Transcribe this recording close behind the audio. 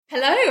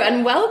Hello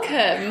and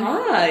welcome.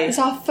 Hi. It's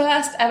our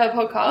first ever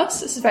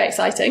podcast. This is very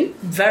exciting.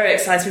 Very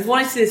excited. We've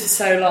wanted to do this for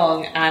so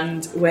long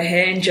and we're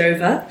here in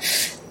Jova.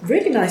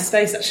 Really nice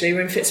space actually.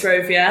 We're in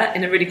Fitzrovia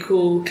in a really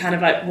cool kind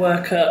of like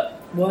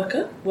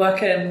co-working.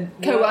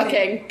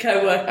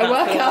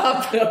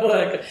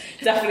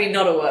 Definitely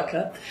not a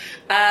worker.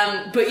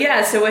 But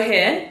yeah, so we're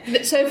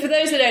here. So for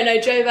those that don't know,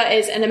 Jova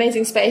is an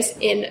amazing space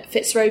in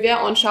Fitzrovia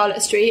on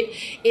Charlotte Street.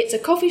 It's a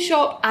coffee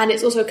shop and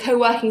it's also a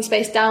co-working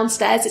space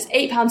downstairs. It's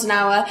 £8 an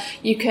hour.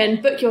 You can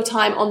book your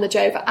time on the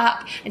Jova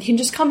app and you can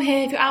just come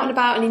here if you're out and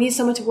about and you need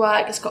somewhere to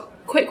work. It's got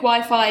quick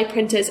Wi-Fi,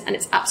 printers, and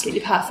it's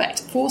absolutely perfect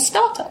for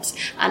startups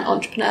and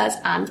entrepreneurs.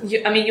 And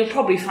you'll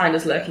probably find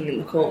us lurking in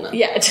the corner.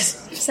 Yeah,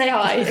 just say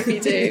hi if you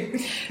do.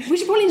 We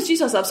should probably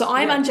introduce ourselves. So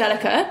I'm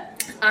Angelica.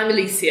 I'm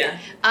Alicia.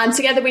 And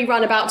together we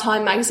run About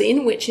Time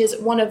magazine, which is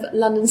one of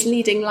London's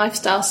leading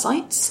lifestyle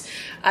sites,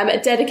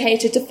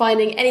 dedicated to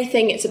finding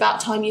anything it's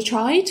about time you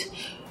tried,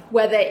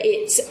 whether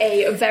it's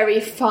a very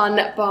fun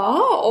bar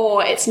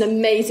or it's an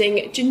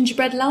amazing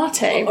gingerbread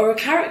latte. Or a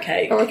carrot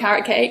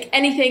cake.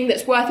 Anything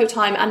that's worth your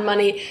time and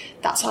money,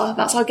 that's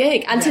our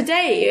gig. And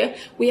today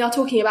we are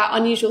talking about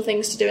unusual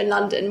things to do in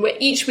London, where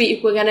each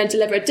week we're going to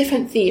deliver a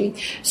different theme.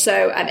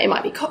 So it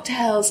might be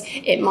cocktails,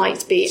 it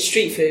might be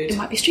street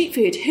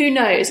food. Who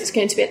knows? It's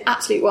going to be an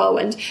absolute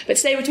whirlwind. But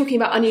today we're talking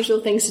about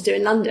unusual things to do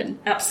in London.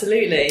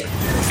 Absolutely.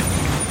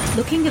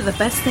 Looking at the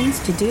best things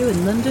to do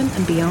in London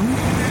and beyond?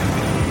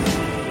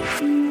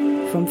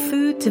 From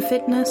food to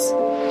fitness,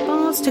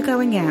 bars to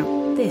going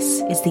out,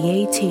 this is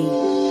the AT,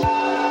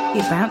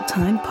 the About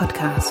Time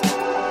podcast.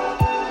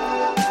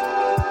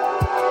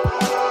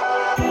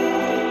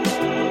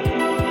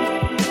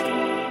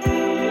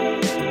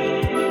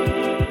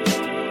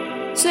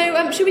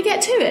 So, should we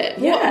get to it?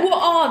 Yeah.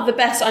 What are the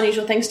best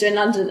unusual things to do in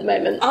London at the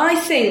moment? I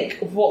think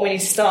what we need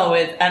to start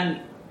with,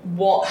 and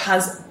what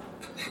has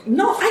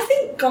not, I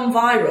think, gone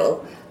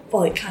viral,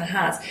 well, it kind of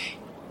has,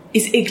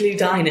 is igloo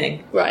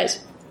dining. Right.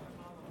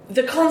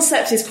 The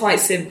concept is quite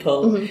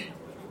simple. Mm-hmm.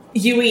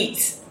 You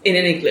eat in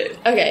an igloo.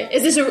 Okay.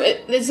 Is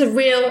this a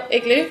real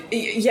igloo?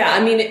 Yeah,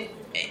 I mean,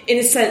 in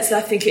a sense,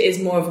 I think it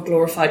is more of a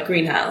glorified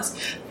greenhouse.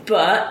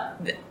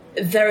 But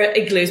there are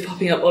igloos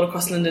popping up all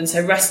across London.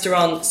 So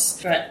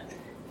restaurants... Right.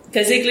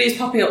 There's igloos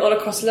popping up all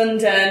across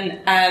London.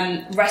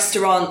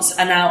 Restaurants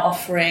are now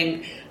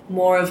offering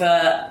more of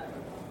a...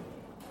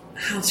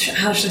 How should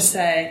I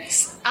say?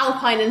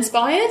 Alpine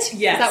inspired?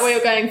 Yes. Is that what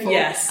you're going for?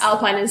 Yes.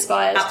 Alpine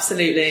inspired.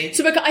 Absolutely.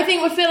 So I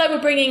think we feel like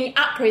we're bringing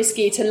après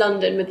ski to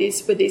London with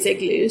these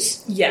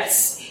igloos.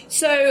 Yes.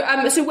 So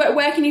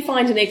where can you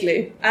find an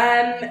igloo?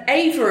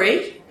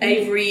 Avery.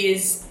 Avery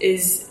is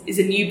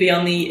a newbie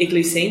on the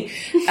igloo scene.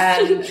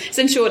 It's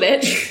in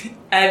Shoreditch.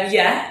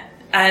 Yeah,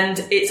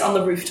 and it's on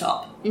the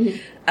rooftop.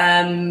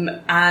 Mm-hmm.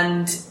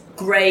 And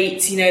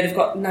great, they've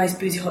got nice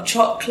boozy hot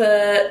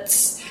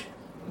chocolates,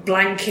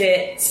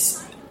 blankets,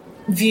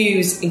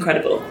 views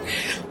incredible.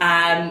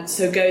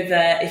 So go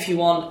there if you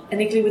want an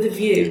igloo with a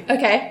view.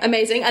 Okay,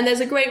 amazing. And there's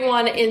a great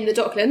one in the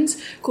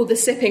Docklands called the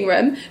Sipping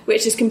Room,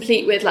 which is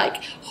complete with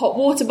like hot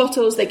water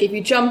bottles. They give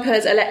you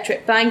jumpers,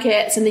 electric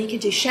blankets, and then you can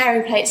do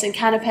sharing plates and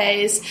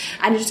canapes,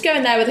 and you just go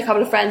in there with a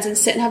couple of friends and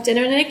sit and have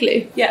dinner in an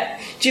igloo. Yeah.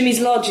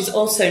 Jimmy's Lodge is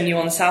also new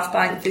on the South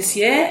Bank this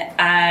year.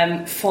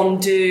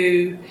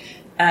 Fondue,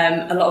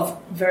 a lot of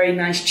very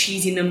nice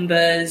cheesy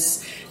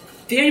numbers.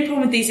 The only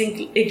problem with these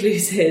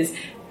igloos is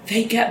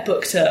they get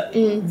booked up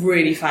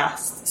really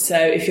fast. So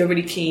if you're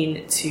really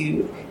keen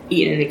to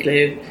eat in an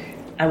igloo,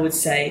 I would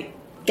say...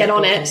 Get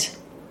on it.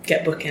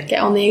 Get booking. Get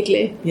on the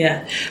igloo.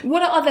 Yeah.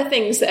 What are other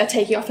things that are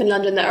taking off in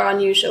London that are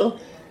unusual?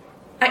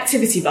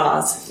 Activity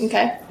bars.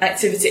 Okay.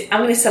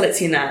 I'm going to sell it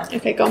to you now.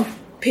 Okay, go on.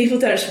 People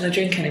don't just want to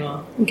drink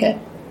anymore. Okay.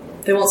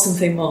 They want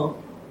something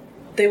more.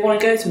 They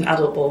want to go to an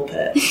adult ball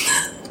pit.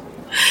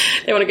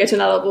 They want to go to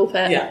an adult ball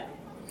pit. Yeah.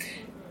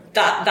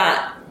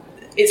 That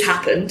it's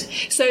happened.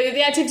 So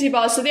the activity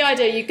bars, so the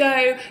idea, you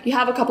go, you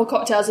have a couple of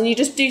cocktails and you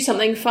just do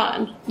something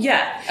fun.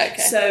 Yeah.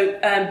 Okay. So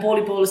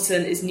Bawley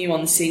Ballerton is new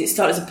on the scene. It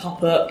started as a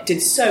pop-up,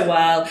 did so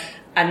well,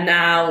 and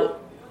now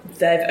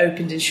they've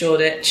opened in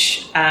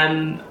Shoreditch,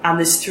 and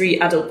there's 3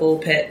 adult ball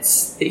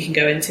pits that you can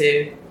go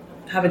into,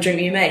 have a drink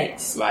with your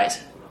mates. Right.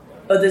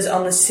 Others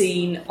on the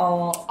scene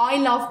are... I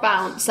love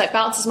Bounce. Like,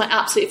 Bounce is my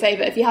absolute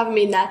favourite. If you haven't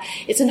been there,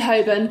 it's in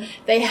Holborn.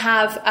 They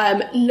have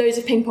loads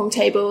of ping pong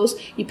tables.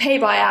 You pay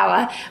by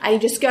hour, and you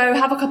just go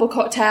have a couple of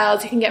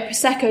cocktails. You can get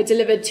Prosecco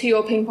delivered to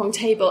your ping pong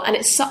table, and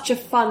it's such a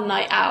fun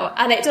night out.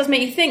 And it does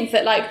make you think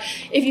that, like,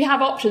 if you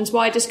have options,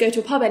 why just go to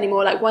a pub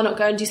anymore? Like, why not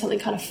go and do something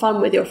kind of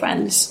fun with your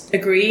friends?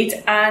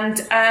 Agreed.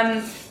 And...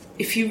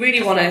 if you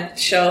really want to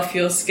show off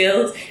your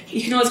skills,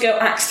 you can always go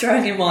axe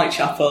throwing in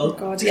Whitechapel. Oh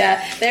God,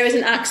 yeah. There is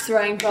an axe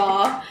throwing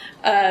bar.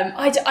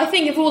 I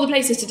think of all the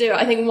places to do it,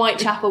 I think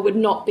Whitechapel would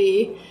not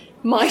be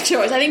my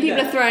choice. I think people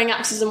are throwing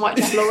axes in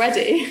Whitechapel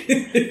already.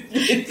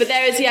 But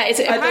there is, it's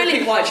I don't apparently...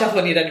 think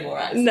Whitechapel need any more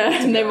axes.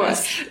 No more.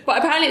 But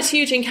apparently it's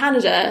huge in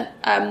Canada,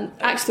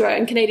 axe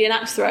throwing, Canadian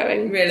axe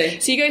throwing.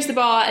 Really? So you go to the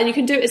bar and you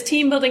can do it as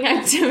team building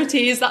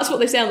activities. That's what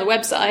they say on the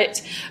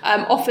website.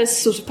 Office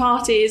sort of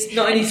parties.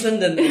 Not in East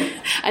London, though.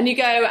 And you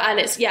go and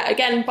it's,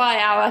 again, by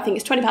hour, I think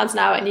it's £20 an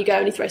hour, and you go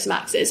and you throw some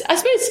axes. I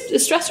suppose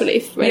it's stress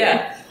relief, really.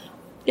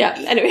 Yeah,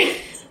 anyway.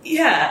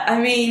 Yeah, I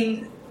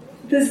mean...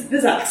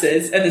 There's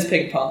axes and there's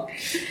ping pong.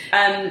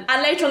 And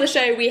later on the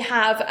show, we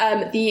have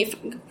the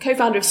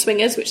co-founder of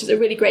Swingers, which is a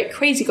really great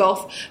crazy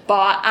golf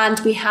bar, and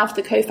we have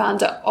the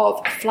co-founder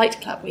of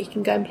Flight Club, where you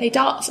can go and play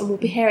darts, and we'll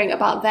be hearing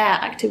about their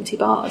activity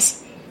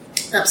bars.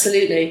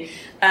 Absolutely.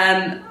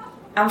 And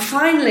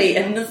finally,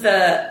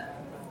 another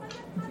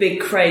big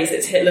craze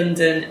that's hit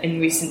London in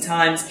recent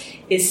times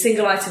is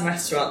single item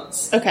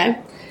restaurants. Okay.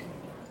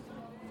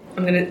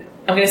 I'm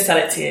gonna sell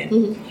it to you.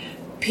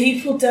 Mm-hmm.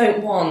 People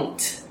don't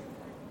want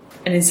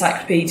an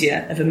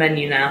encyclopedia of a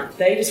menu now.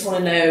 They just want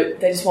to know,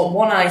 they just want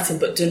one item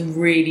but done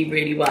really,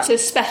 really well. So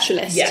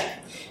specialist. Yeah.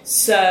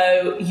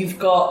 So you've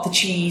got the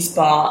cheese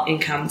bar in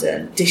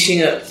Camden,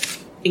 dishing up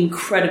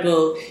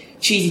incredible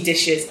cheesy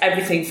dishes,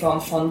 everything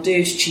from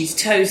fondue to cheese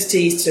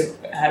toasties to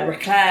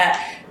raclette,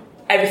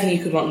 everything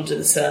you could want under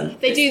the sun.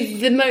 They do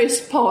the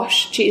most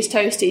posh cheese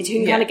toasties. You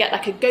can kind of get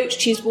like a goat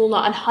cheese,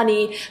 walnut and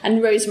honey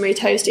and rosemary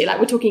toasty. Like,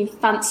 we're talking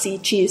fancy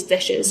cheese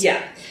dishes.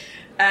 Yeah.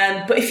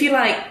 But if you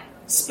like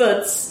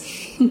spuds,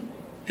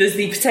 there's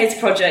the Potato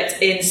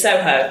Project in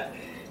Soho.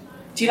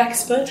 Do you like a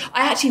spud?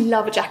 I actually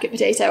love a jacket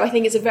potato. I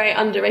think it's a very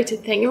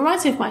underrated thing. It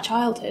reminds me of my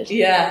childhood.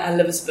 Yeah, I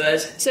love a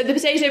spud. So the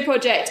Potato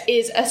Project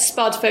is a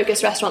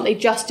spud-focused restaurant. They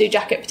just do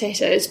jacket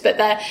potatoes, but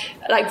they're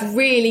like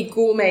really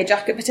gourmet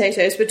jacket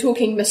potatoes. We're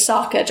talking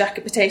moussaka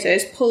jacket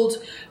potatoes, pulled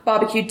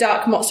barbecue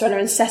duck, mozzarella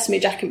and sesame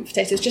jacket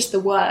potatoes, just the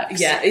works.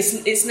 Yeah,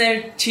 it's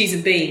no cheese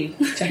and bean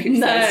jacket potatoes.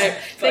 No,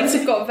 things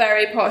have got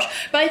very posh.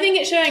 But I think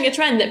it's showing a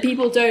trend that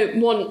people don't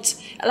want,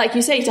 like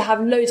you say, to have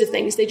loads of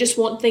things. They just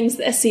want things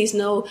that are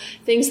seasonal,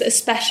 things that are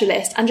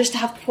specialist, and just to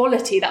have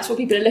quality. That's what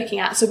people are looking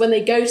at. So when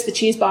they go to the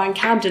cheese bar in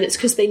Camden, it's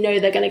because they know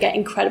they're going to get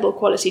incredible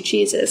quality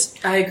cheeses.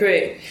 I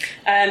agree.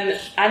 And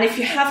if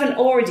you haven't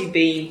already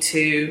been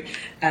to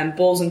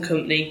Balls and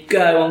Company,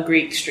 go on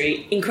Greek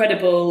Street.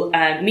 Incredible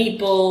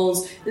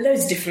meatballs,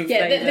 loads of different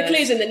flavours. The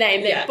clue's in the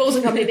name. Balls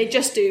and Company, they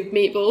just do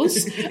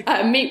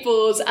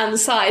meatballs and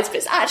sides, but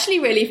it's actually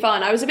really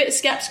fun. I was a bit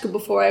sceptical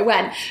before I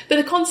went, but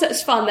the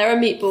concept's fun. There are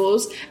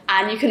meatballs,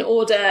 and you can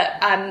order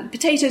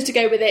potatoes to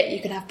go with it, you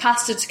can have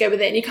pasta to go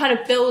with it, and you kind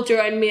of build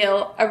your own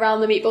meal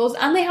around the meatballs.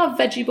 And they have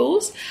veggie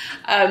balls,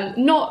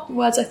 not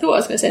words I thought I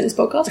was going to say in this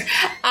podcast,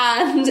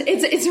 and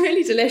it's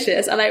really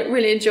delicious, and I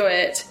really enjoy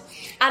it.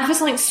 And for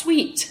something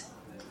sweet.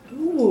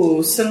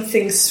 Ooh,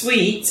 something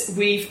sweet.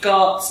 We've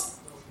got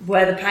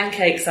where the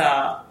pancakes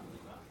are.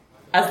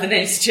 As the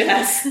name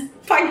suggests,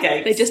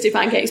 pancakes. They just do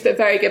pancakes, but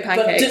very good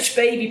pancakes. But Dutch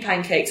baby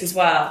pancakes as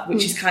well,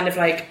 which is kind of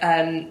like,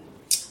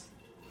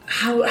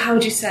 how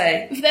would you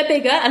say? They're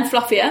bigger and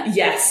fluffier.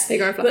 Yes.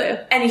 Bigger and fluffier.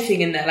 But anything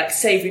in there, like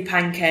savoury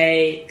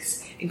pancakes,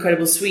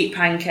 incredible sweet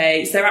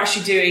pancakes. They're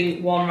actually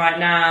doing one right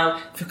now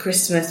for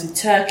Christmas with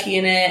turkey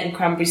in it and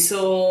cranberry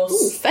sauce.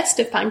 Ooh,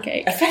 festive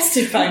pancake. A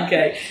festive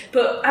pancake.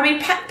 But, I mean,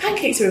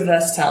 pancakes are a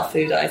versatile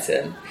food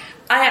item.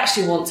 I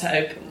actually want to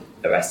open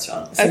a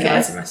restaurant, a single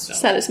item restaurant.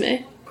 Sell it to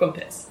me.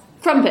 Crumpets.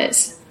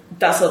 Crumpets?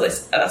 That's all you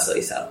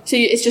sell. So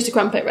it's just a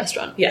crumpet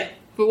restaurant? Yeah.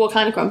 But what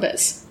kind of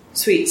crumpets?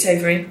 Sweet,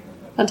 savoury.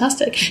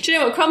 Fantastic. Do you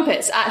know what,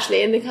 crumpets,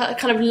 actually, in the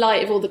kind of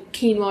light of all the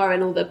quinoa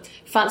and all the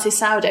fancy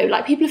sourdough,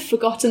 like, people have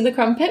forgotten the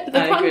crumpet, but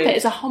the crumpet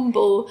is a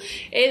humble...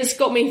 It's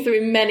got me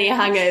through many a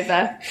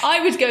hangover. I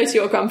would go to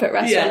your crumpet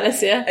restaurant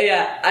this year.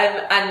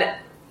 Yeah,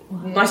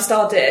 and my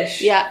star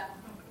dish... Yeah.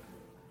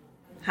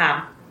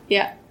 Ham.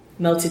 Yeah.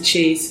 Melted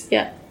cheese.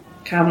 Yeah.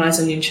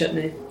 Caramelised onion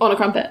chutney. On a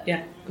crumpet.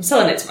 Yeah. I'm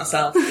selling it to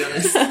myself, to be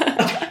honest.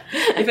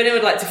 If anyone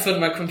would like to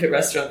fund my crumpet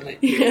restaurant, like,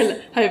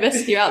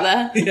 Hovis, you're out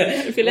there.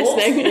 Yeah. If you're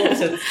listening.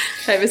 Awesome.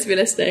 Hovis, if you're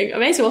listening.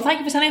 Amazing. Well, thank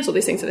you for telling us all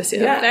these things this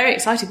year. Yeah. Very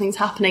exciting things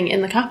happening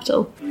in the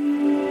capital.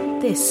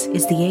 This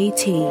is the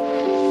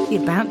AT, the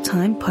About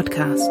Time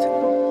podcast.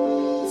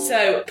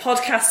 So,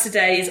 podcast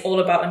today is all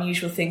about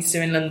unusual things to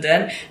do in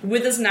London.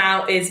 With us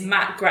now is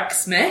Matt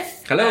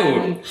Greck-Smith.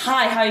 Hello.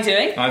 Hi, how are you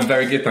doing? I'm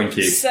very good, thank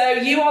you. So,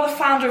 you are the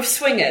founder of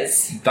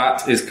Swingers.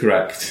 That is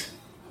correct.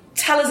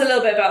 Tell us a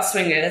little bit about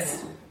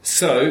Swingers.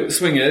 So,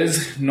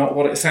 Swingers, not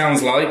what it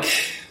sounds like.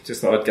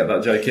 Just thought I'd get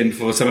that joke in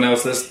before someone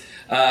else does.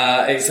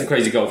 It's a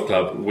crazy golf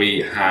club.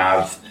 We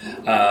have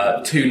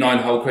 2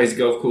 9-hole crazy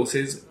golf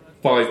courses,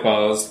 5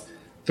 bars,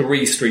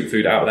 3 street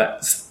food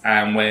outlets,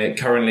 and we're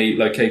currently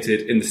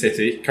located in the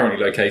city.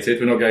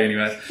 We're not going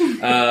anywhere.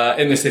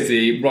 In the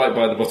city, right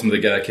by the bottom of the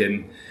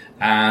Gherkin,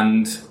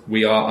 and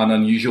we are an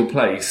unusual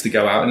place to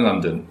go out in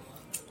London.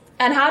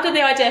 And how did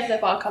the idea for the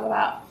bar come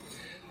about?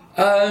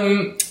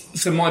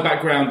 So my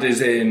background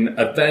is in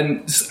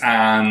events,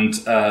 and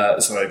so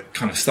I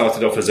kind of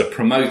started off as a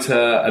promoter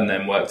and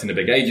then worked in a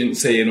big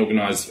agency and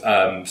organised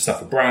stuff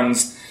for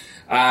brands.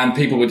 And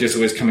people were just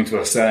always coming to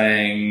us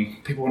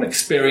saying, people want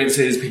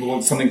experiences, people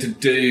want something to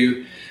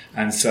do.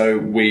 And so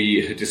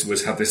we had just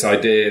always had this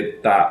idea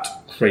that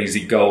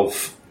crazy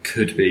golf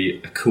could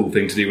be a cool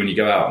thing to do when you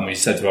go out. And we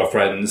said to our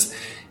friends,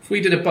 if we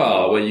did a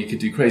bar where you could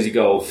do crazy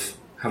golf,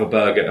 have a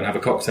burger and have a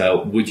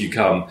cocktail, would you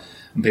come?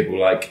 And people were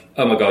like,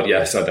 oh my God,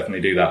 yes, I'd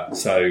definitely do that.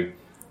 So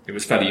it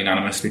was fairly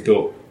unanimous. We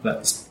thought,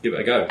 let's give it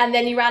a go. And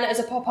then you ran it as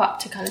a pop-up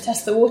to kind of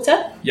test the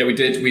water? Yeah, we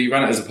did. We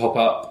ran it as a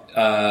pop-up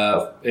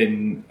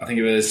in, I think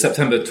it was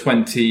September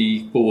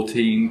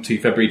 2014 to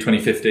February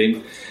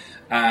 2015.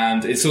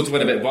 And it sort of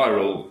went a bit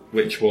viral,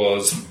 which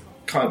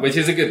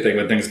is a good thing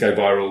when things go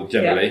viral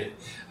generally.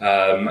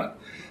 Yeah.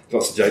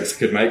 Lots of jokes I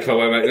could make, I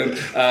won't make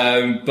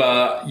them.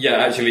 But yeah,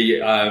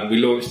 actually, we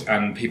launched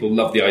and people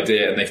loved the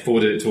idea and they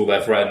forwarded it to all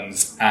their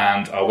friends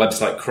and our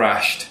website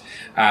crashed.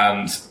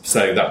 And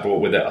so that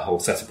brought with it a whole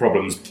set of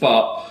problems.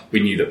 But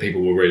we knew that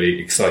people were really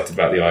excited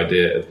about the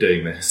idea of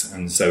doing this.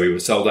 And so we were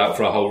sold out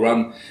for a whole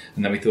run.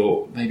 And then we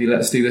thought, maybe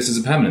let's do this as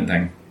a permanent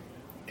thing.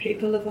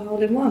 People love a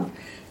hole-in-one.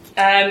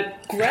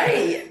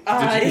 Great.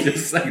 Did you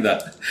just say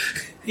that?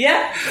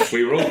 Yeah.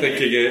 We were all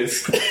thinking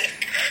it's...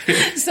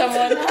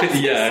 Someone else.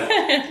 Yeah.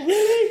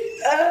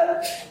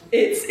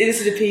 This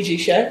is a PG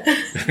show.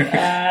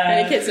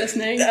 Any kids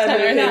listening?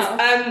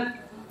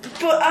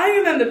 But I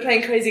remember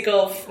playing crazy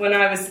golf when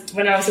I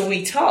was a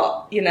wee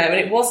tot, and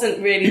it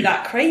wasn't really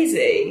that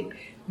crazy.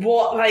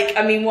 What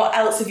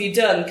else have you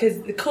done?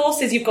 Because the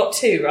courses, you've got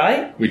 2,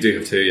 right? We do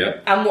have 2, yeah.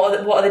 And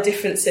what are the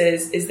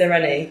differences? Is there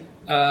any?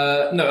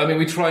 No,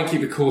 we try and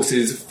keep the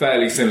courses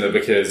fairly similar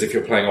because if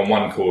you're playing on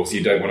one course,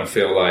 you don't want to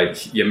feel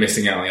like you're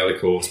missing out on the other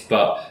course.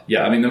 But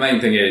yeah, the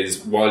main thing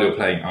is while you're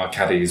playing, our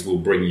caddies will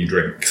bring you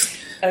drinks.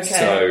 Okay.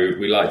 So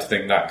we like to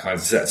think that kind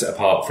of sets it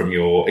apart from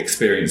your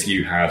experience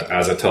you had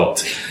as a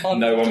tot.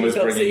 No one was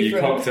bringing you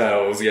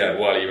cocktails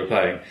while you were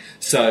playing.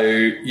 So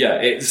yeah,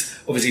 it's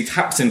obviously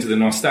taps into the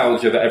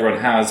nostalgia that everyone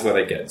has where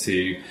they get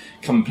to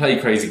come and play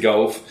crazy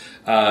golf.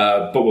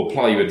 But we'll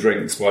ply you with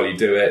drinks while you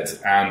do it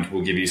and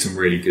we'll give you some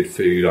really good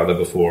food either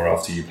before or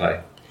after you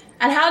play.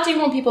 And how do you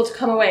want people to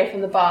come away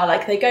from the bar?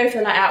 Like they go for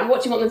the night out,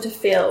 what do you want them to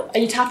feel? Are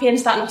you tapping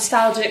into that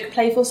nostalgic,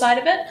 playful side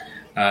of it?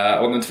 I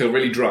want them to feel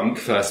really drunk,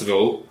 first of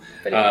all.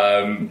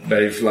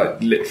 They've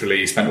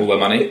literally spent all their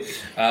money.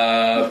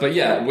 But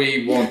yeah,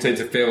 we want it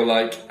to feel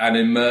like an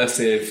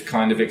immersive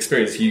kind of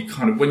experience. You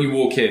when you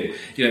walk in,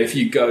 if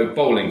you go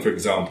bowling, for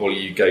example,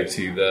 you go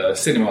to the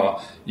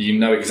cinema, you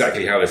know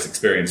exactly how this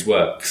experience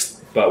works.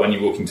 But when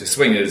you walk into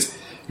Swingers,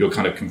 you're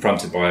kind of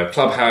confronted by a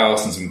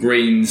clubhouse and some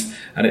greens,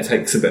 and it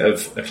takes a bit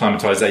of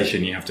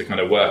acclimatization. You have to kind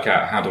of work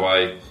out, how do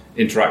I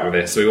interact with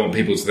this? So we want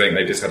people to think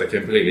they just had a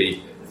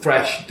completely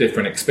fresh,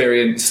 different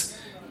experience,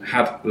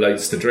 had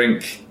loads to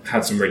drink,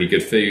 had some really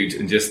good food,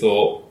 and just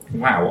thought,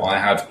 wow, I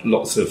had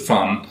lots of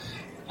fun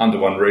under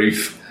one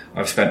roof.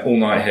 I've spent all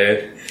night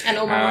here, and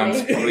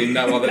probably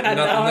nothing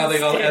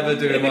I'll ever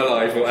do in my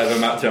life will ever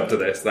match up to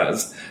this.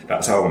 That's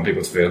how I want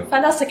people to feel.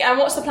 Fantastic. And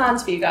what's the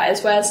plans for you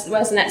guys? Where's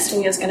the next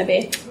Swingers going to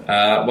be?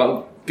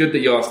 Well, good that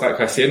you asked that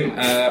question.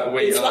 Like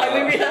we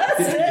rehearsed it.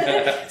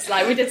 Yeah. It's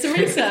like we did some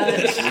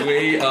research.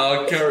 We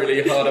are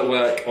currently hard at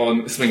work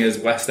on Swingers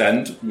West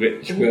End,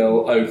 which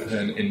will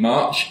open in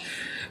March.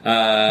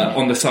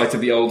 On the site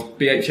of the old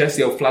BHS,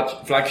 the old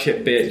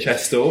flagship BHS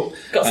store.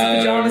 Got some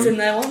pyjamas in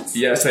there once.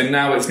 Yeah, so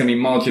now it's going to be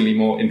marginally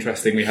more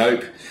interesting, we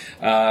hope.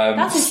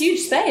 That's a huge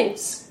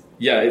space.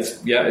 Yeah,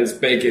 it's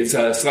big. It's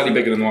slightly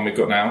bigger than the one we've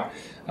got now.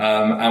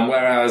 And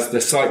whereas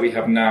the site we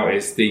have now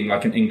is themed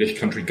like an English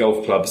country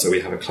golf club, so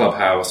we have a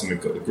clubhouse and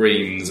we've got the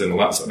greens and all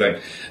that sort of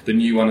thing. The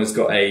new one has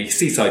got a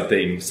seaside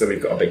theme, so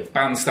we've got a big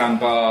bandstand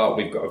bar,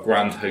 we've got a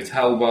grand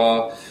hotel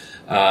bar.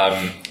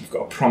 We've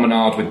got a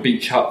promenade with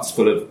beach huts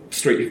full of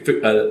street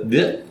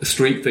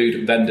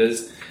food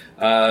vendors.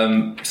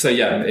 So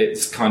yeah,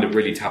 it's kind of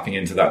really tapping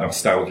into that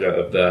nostalgia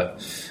of the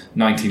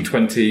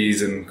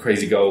 1920s and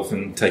crazy golf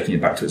and taking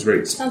it back to its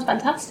roots. Sounds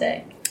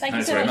fantastic. Thank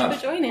you so much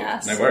for joining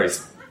us. No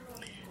worries.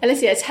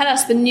 Alicia, tell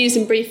us the news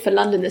and brief for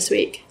London this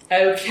week.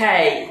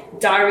 Okay,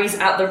 diaries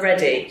at the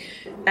ready.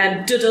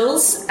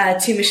 Doodles, a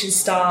 2 Michelin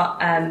star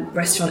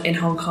restaurant in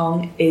Hong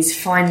Kong,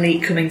 is finally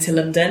coming to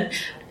London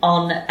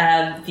on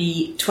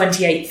the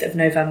 28th of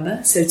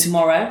November, so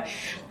tomorrow.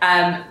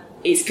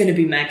 It's going to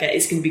be mega,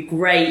 it's going to be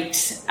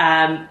great,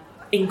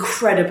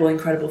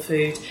 incredible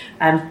food.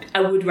 I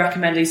would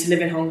recommend, I used to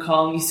live in Hong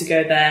Kong, used to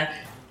go there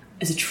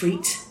as a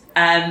treat,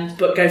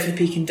 but go for the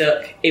Peking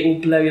Duck, it will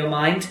blow your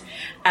mind.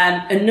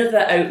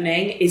 Another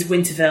opening is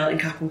Winterville in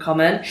Clapham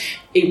Common.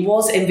 It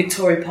was in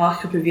Victoria Park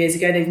a couple of years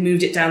ago. They've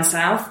moved it down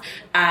south.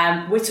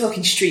 We're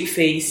talking street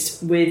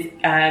feast with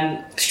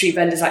street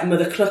vendors like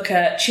Mother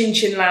Clucker. Chin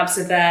Chin Labs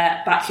are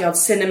there. Backyard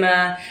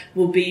Cinema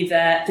will be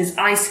there. There's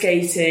ice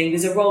skating.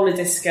 There's a roller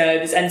disco.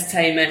 There's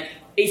entertainment.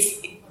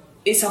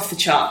 It's off the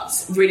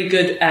charts. Really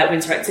good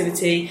winter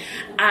activity.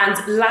 And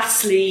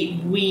lastly,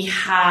 we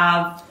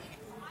have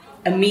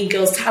a Mean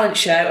Girls talent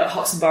show at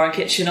Hoxton Bar and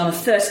Kitchen on the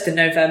 30th of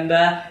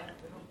November.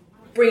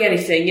 Bring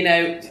anything,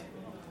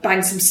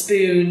 bang some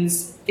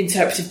spoons,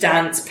 interpretive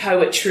dance,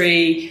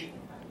 poetry,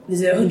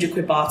 There's a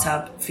 £100 bar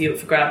tab for you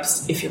for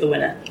grabs if you're the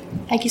winner.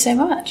 Thank you so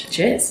much.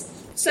 Cheers.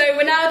 So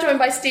we're now joined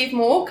by Steve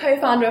Moore,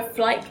 co-founder of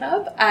Flight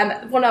Club,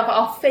 one of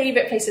our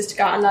favourite places to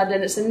go out in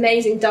London. It's an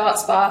amazing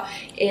darts bar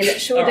in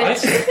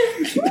Shoreditch.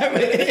 Let's be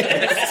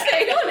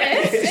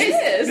honest,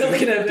 it is.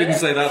 Didn't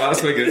say that.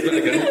 That's very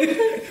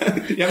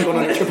good. You haven't gone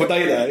on a triple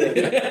date though.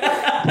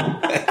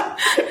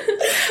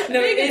 No,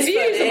 it is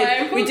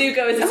funny. We do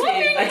go as a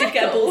team. I did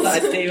get a bullseye,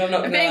 Steve. I'm not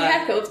going to being lie.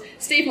 heckled.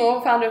 Steve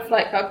Moore, founder of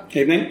Flight Club.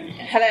 Evening.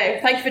 Hello,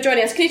 thank you for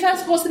joining us. Can you tell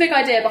us what's the big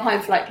idea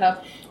behind Flight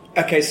Club?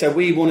 Okay, so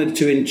we wanted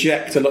to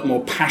inject a lot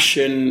more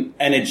passion,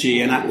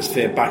 energy and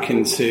atmosphere back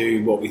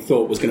into what we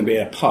thought was going to be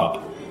a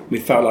pub. We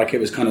felt like it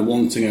was kind of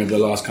wanting over the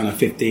last kind of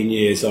 15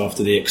 years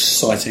after the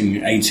exciting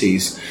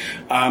 80s.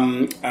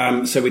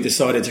 So we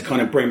decided to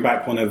kind of bring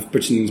back one of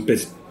Britain's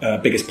biggest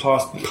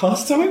pastimes.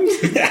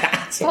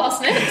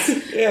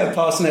 Parsnips. Yeah,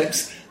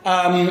 parsnips.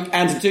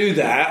 And to do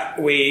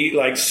that, we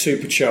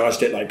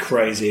supercharged it like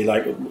crazy,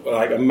 like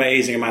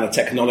amazing amount of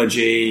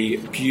technology,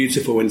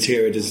 beautiful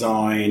interior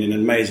design, and an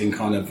amazing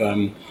kind of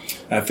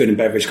food and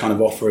beverage kind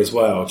of offer as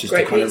well. Just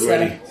Great to kind pizza. of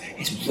really,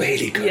 it's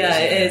really good. Yeah,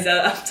 it is.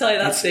 I'll tell you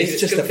that, Steve. It's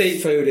just the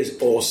food is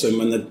awesome,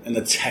 and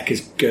the tech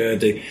is good.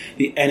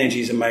 The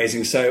energy is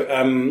amazing. So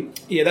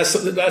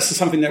that's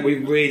something that we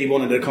really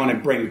wanted to kind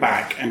of bring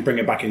back and bring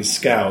it back in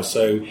scale.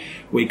 So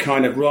we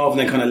kind of, rather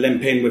than kind of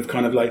limp in with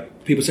kind of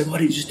like people say, why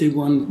don't you just do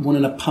one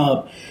in a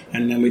pub?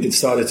 And then we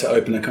decided to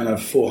open a kind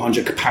of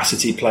 400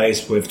 capacity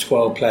place with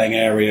 12 playing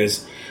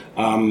areas,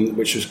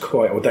 which was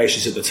quite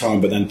audacious at the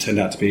time, but then turned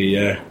out to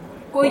be.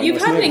 Well,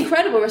 you've had an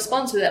incredible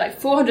response with it, like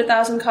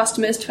 400,000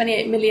 customers,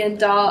 28 million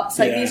darts,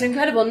 these are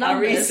incredible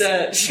numbers. Our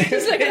research.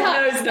 Just look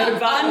at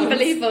that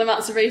unbelievable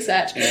amounts of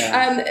research.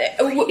 Yeah.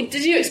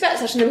 Did you expect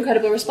such an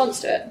incredible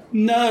response to it?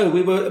 No,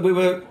 we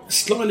were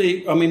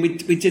slightly. I mean,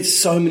 we did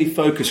so many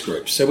focus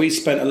groups, so we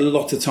spent a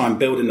lot of time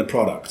building the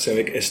product. So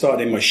it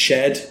started in my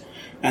shed,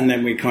 and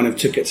then we kind of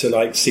took it to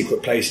like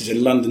secret places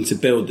in London to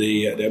build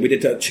we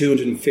did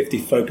 250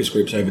 focus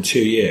groups over 2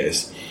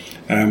 years.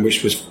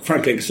 Which was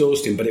frankly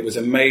exhausting, but it was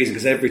amazing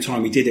because every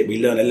time we did it, we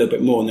learned a little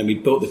bit more, and then we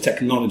built the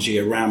technology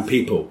around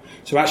people.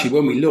 So actually,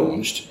 when we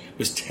launched, it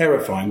was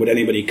terrifying. Would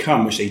anybody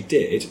come? Which they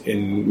did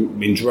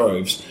in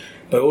droves.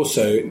 But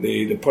also,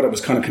 the product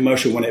was kind of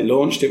commercial when it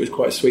launched. It was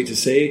quite sweet to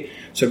see.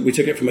 So we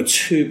took it from a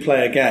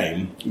 2-player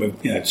game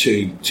with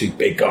two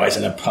big guys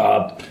in a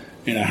pub,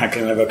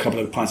 haggling over a couple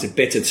of pints of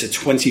bitter, to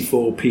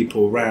 24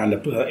 people around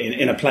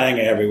in a playing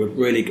area with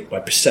really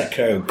like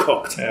prosecco,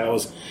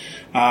 cocktails.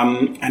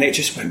 And it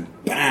just went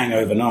bang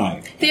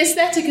overnight. The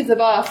aesthetic of the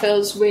bar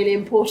feels really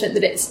important,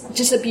 that it's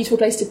just a beautiful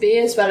place to be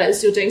as well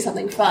as you're doing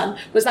something fun.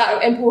 Was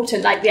that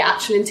important, like the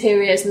actual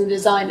interiors and the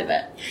design of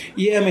it?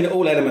 Yeah, I mean,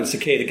 all elements are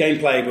key. The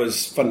gameplay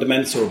was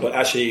fundamental, but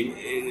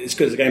actually, as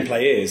good as the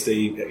gameplay is,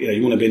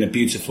 you want to be in a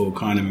beautiful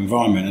kind of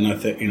environment, and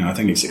I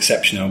think it's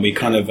exceptional. We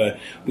kind of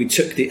we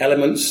took the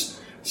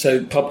elements. So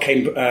darts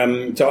came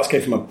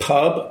from a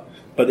pub.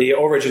 But the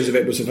origins of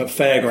it was of a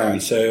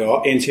fairground, so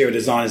our interior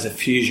design is a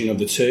fusion of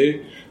the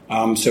two.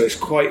 So it's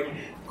quite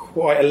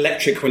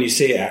electric when you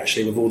see it,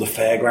 actually, with all the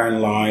fairground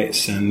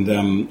lights and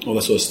all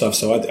that sort of stuff.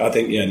 So I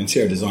think,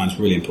 interior design is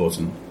really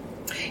important.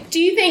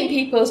 Do you think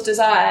people's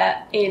desire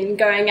in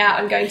going out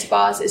and going to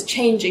bars is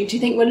changing? Do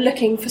you think we're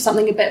looking for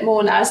something a bit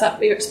more now? Is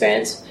that your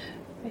experience,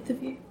 both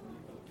of you?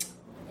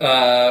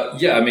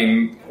 Yeah, I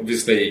mean,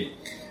 obviously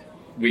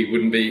we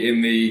wouldn't be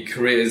in the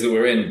careers that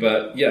we're in,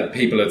 but yeah,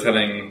 people are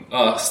telling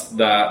us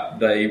that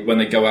when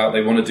they go out,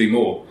 they want to do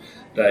more.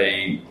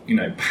 They,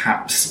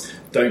 perhaps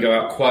don't go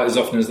out quite as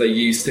often as they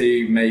used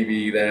to.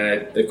 Maybe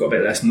they've got a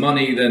bit less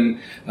money than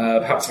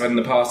perhaps had in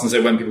the past, and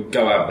so when people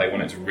go out, they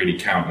want it to really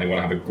count. They want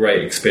to have a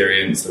great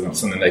experience. They want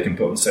something they can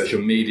put on social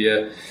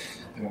media.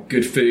 They want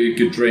good food,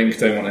 good drink.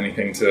 Don't want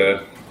anything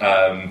to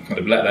kind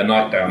of let their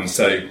night down.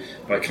 So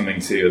by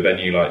coming to a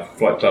venue like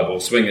Flight Club or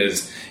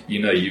Swingers,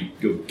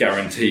 you're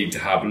guaranteed to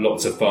have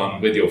lots of fun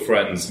with your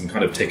friends and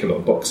kind of tick a lot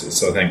of boxes.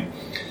 So I think,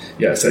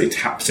 it certainly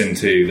taps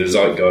into the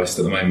zeitgeist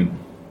at the moment.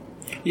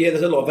 Yeah,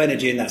 there's a lot of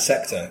energy in that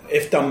sector.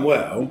 If done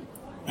well,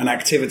 an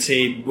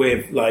activity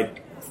with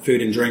like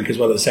food and drink as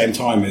well at the same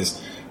time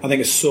I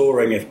think it's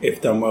soaring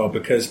if done well,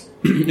 because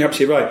you're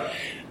absolutely right.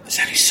 There's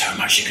only so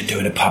much you can do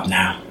in a pub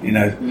now,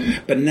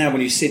 But now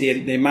when you see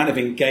the amount of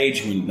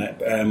engagement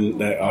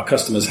that our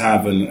customers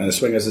have and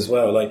Swingers as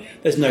well, like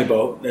there's no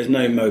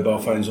mobile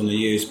phones on the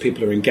use.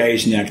 People are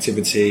engaged in the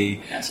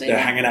activity. Absolutely.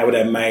 They're hanging out with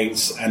their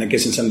mates, and it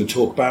gives them something to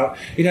talk about.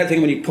 You don't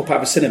think when you pop out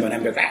of a cinema and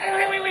everyone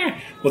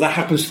goes, well, that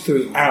happens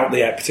throughout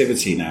the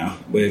activity now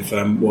with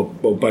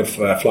both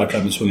Flight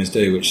Club and Swingers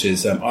do, which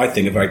is, I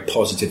think, a very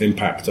positive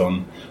impact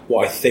on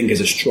what I think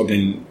is a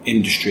struggling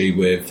industry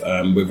with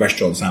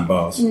restaurants and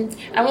bars. And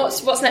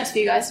what's next for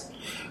you guys?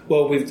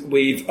 Well,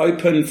 we've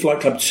opened Flight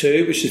Club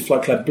 2, which is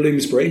Flight Club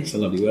Bloomsbury. It's a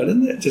lovely word,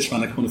 isn't it? Just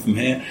around the corner from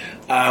here,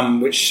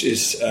 which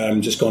is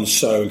just gone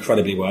so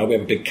incredibly well. We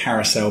have a big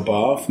carousel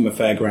bar from a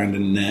fairground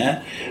in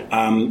there,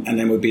 and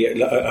then we'll be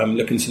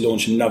looking to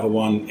launch another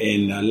one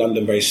in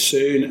London very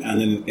soon, and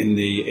then in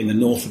the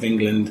north of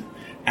England,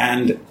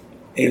 and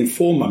in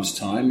 4 months'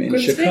 time in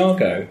Grimsby?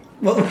 Chicago.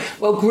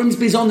 Well,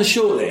 Grimsby's on the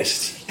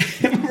shortlist.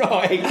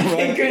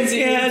 right. Grimsby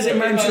yeah, is it is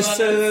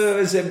Manchester?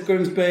 Is it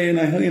Grimsby? And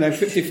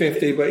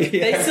 50-50, but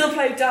yeah. They still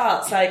play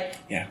darts, like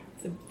Yeah.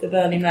 the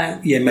Burning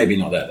Man. Yeah, maybe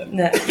not there then.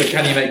 No. But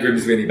can you make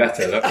Grimsby any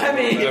better? I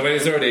mean-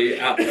 it's already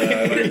up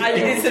there. I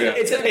mean,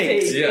 it's a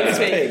peaked. peak. Yeah. It's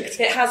Peaked.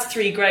 It has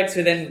 3 Gregs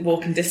within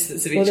walking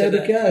distance of each Well, there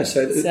other. we go.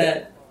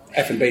 So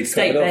F&B's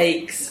Steak covered off.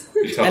 bakes.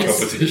 Tough And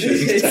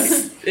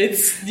competition.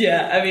 it's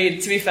I mean,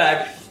 to be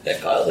fair,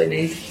 they've got all they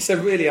need. So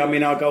really, I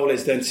mean, our goal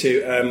is then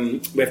to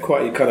we have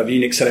quite a kind of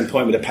unique selling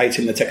point with the patent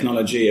and the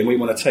technology, and we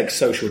want to take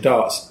social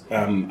darts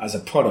as a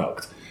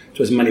product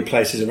to as many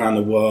places around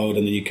the world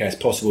and the UK as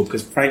possible,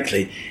 because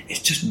frankly, it's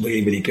just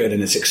really, really good,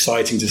 and it's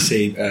exciting to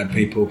see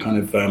people kind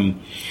of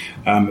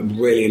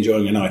really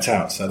enjoying a night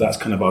out. So that's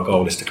kind of our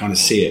goal, is to kind of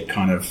see it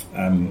kind of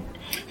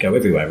go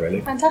everywhere,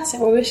 really. Fantastic.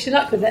 Well, wish you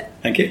luck with it.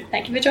 Thank you.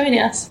 Thank you for joining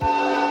us.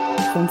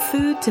 From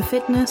food to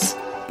fitness,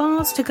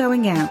 bars to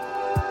going out,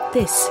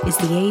 this is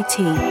the AT,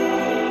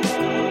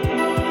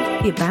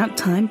 the About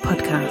Time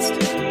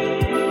podcast.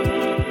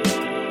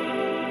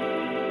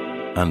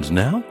 And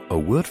now, a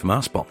word from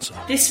our sponsor.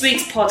 This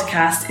week's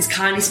podcast is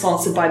kindly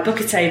sponsored by Book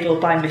a Table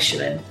by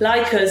Michelin.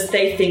 Like us,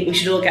 they think we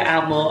should all get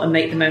out more and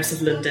make the most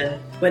of London.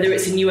 Whether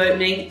it's a new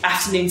opening,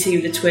 afternoon tea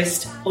with a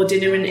twist, or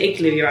dinner in an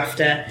igloo you're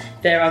after,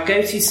 they're our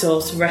go-to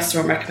source for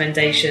restaurant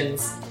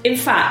recommendations. In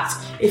fact,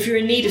 if you're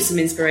in need of some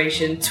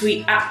inspiration,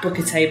 tweet at Book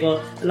a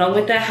Table along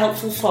with their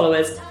helpful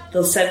followers.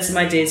 They'll send some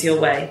ideas your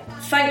way.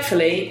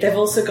 Thankfully, they've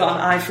also got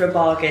an eye for a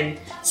bargain,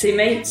 so you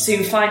may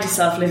soon find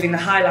yourself living the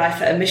high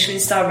life at a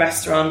Michelin-star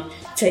restaurant,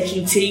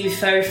 taking tea with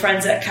furry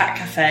friends at a cat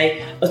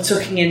cafe, or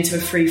tucking into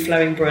a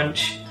free-flowing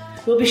brunch.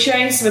 We'll be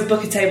sharing some of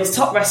Book a Table's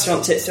top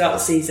restaurant tips throughout the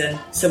season,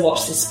 so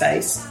watch this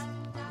space.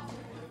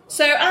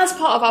 So, as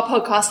part of our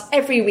podcast,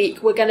 every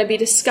week we're going to be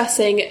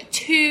discussing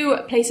 2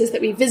 places that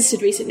we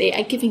visited recently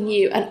and giving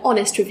you an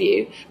honest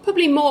review.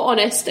 Probably more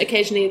honest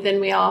occasionally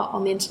than we are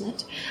on the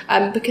internet,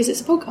 because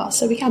it's a podcast,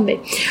 so we can be.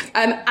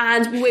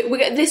 And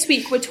this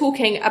week we're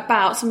talking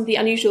about some of the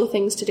unusual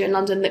things to do in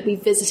London that we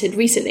visited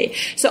recently.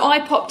 So I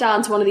popped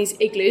down to one of these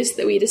igloos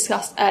that we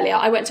discussed earlier.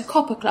 I went to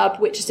Copper Club,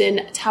 which is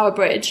in Tower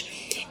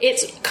Bridge.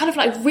 It's kind of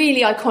like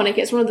really iconic.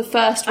 It's one of the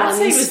first ones. I'd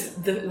say it was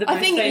the most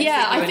famous igloo in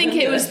I think it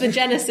London. was the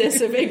genesis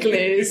of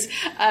igloos,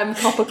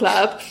 Copper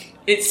Club.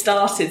 It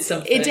started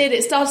something. It did.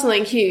 It started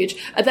something huge.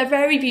 They're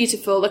very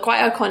beautiful. They're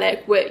quite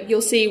iconic.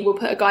 You'll see, we'll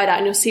put a guide out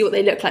and you'll see what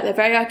they look like. They're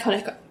very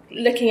iconic,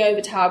 looking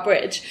over Tower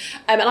Bridge.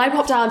 And I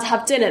popped down to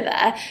have dinner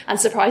there and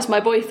surprised my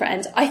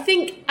boyfriend. I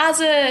think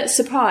as a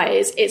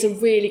surprise, it's a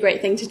really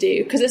great thing to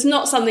do, because it's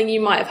not something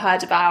you might have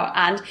heard about,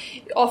 and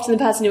often the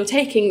person you're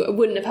taking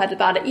wouldn't have heard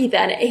about it either.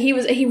 And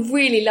he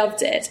really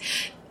loved it.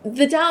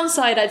 The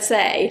downside, I'd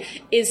say,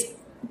 is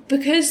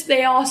because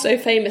they are so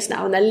famous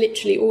now and they're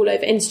literally all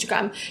over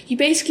Instagram, you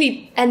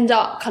basically end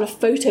up kind of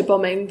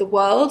photobombing the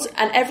world,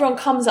 and everyone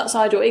comes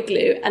outside your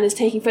igloo and is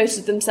taking photos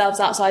of themselves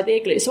outside the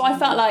igloo. So I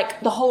felt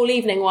like the whole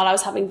evening while I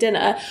was having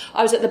dinner,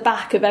 I was at the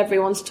back of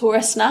everyone's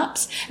tourist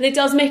snaps, and it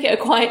does make it a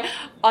quite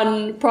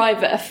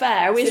unprivate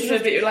affair. It's a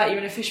bit like you're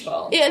in a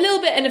fishbowl. Yeah, a little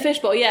bit in a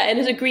fishbowl, yeah, and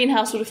it's a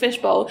greenhouse sort of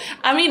fishbowl.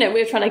 And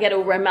we were trying to get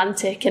all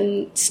romantic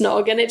and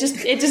snog, and it just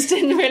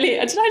didn't really.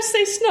 Did I just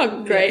say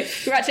snog? Great,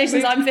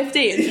 congratulations, I'm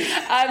 15.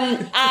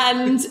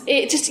 And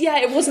it just,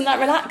 it wasn't that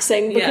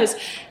relaxing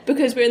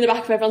because we're in the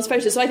back of everyone's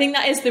photos. So I think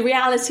that is the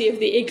reality of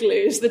the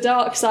igloos. The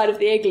dark side of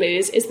the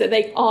igloos is that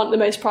they aren't the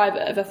most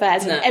private of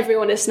affairs, and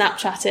everyone is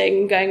Snapchatting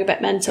and going a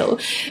bit mental.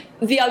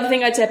 The other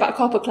thing I'd say about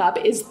Copper Club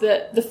is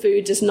that the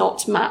food does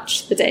not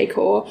match the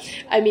decor.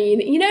 I mean,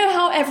 you know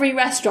how every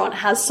restaurant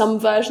has some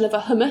version of a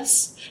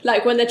hummus?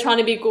 Like when they're trying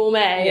to be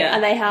gourmet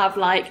and they have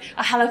like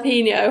a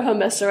jalapeno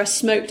hummus or a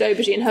smoked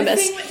aubergine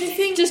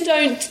hummus. Just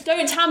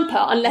don't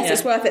tamper unless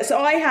it's worth it. So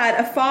I had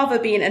a fava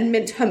bean and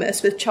mint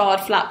hummus with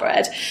charred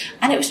flatbread,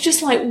 and it was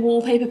just like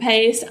wallpaper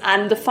paste,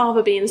 and the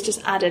fava beans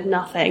just added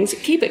nothing. So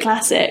keep it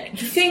classic.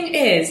 The thing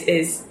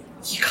is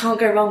you can't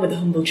go wrong with a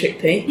humble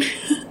chickpea.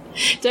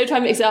 Don't try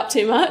and mix it up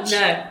too much.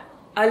 No.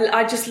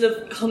 I just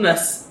love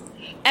hummus.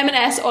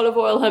 M&S olive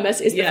oil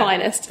hummus is the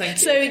finest. Thank you.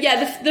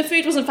 So the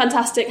food wasn't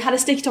fantastic. Had a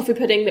sticky toffee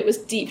pudding that was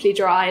deeply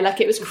dry, like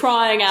it was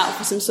crying out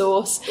for some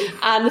sauce,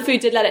 and the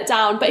food did let it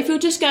down. But if you're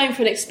just going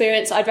for an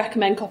experience, I'd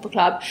recommend Copper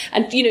Club,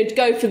 and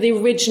go for the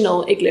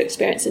original igloo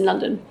experience in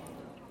London.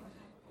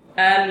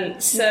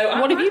 So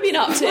what have you been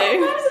up to? Well,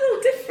 mine was a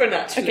little different,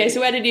 actually. Okay,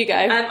 so where did you go?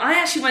 I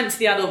actually went to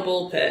the adult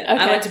ball pit. Okay.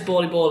 I went to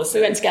Bally Ballerson.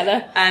 We went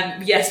together.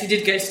 Yes, we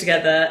did go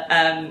together.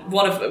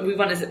 We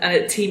went as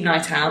a team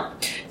night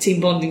out, team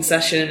bonding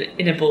session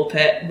in a ball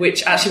pit,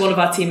 which actually one of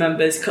our team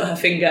members cut her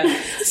finger.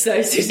 So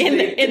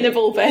in the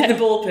ball pit. In the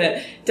ball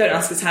pit. Don't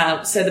ask us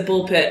how. So the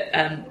ball pit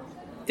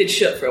did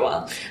shut for a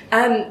while.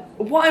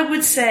 What I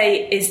would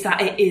say is that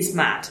it is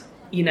mad.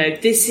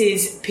 This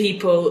is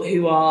people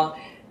who are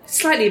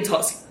slightly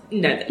intoxicated.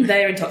 No,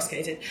 they're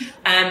intoxicated.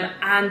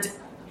 And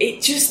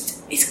it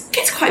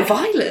gets quite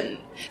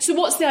violent. So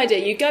what's the idea?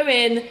 You go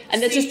in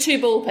and there's just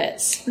 2 ball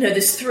pits. No,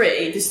 there's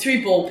 3. There's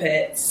 3 ball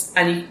pits,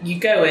 and you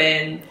go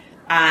in,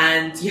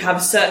 and you have a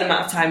certain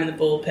amount of time in the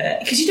ball pit,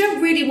 because you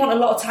don't really want a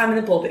lot of time in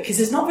the ball pit because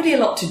there's not really a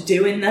lot to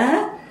do in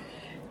there.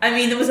 I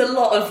mean, there was a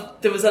lot of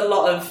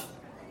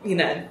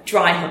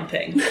dry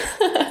humping.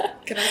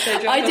 Can I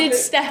say dry I humping? did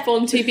step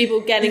on two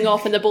people getting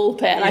off in the ball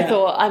pit, and I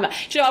thought, I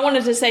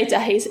wanted to say to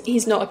her,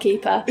 he's not a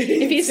keeper.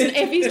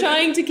 If he's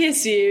trying to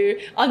kiss you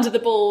under the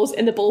balls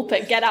in the ball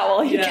pit, get out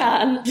while you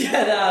can.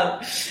 Get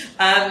out.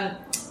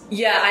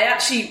 I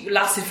actually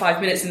lasted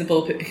 5 minutes in the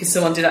ball pit because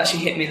someone did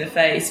actually hit me in the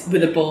face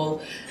with a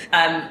ball,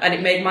 and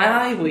it made my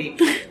eye weep.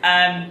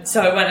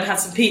 So I went and had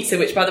some pizza,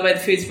 which, by the way, the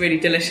food's really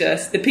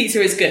delicious. The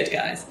pizza is good,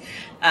 guys.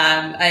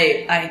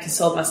 I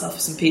consoled myself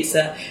with some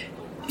pizza.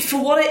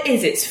 For what it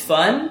is, it's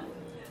fun.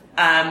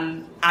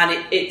 And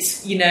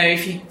it's,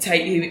 if you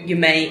take your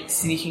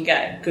mates and you can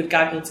get a good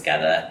gaggle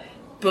together.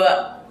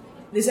 But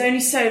there's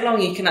only so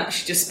long you can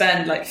actually just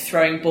spend, like,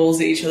 throwing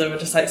balls at each other or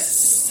just, like,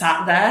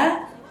 sat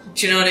there.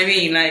 Do you know what I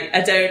mean? Like,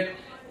 I don't...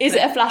 Is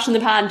it a flash in the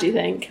pan, do you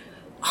think?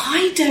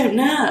 I don't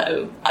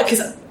know.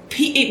 Because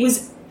it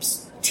was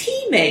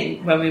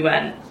teeming when we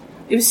went.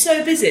 It was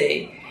so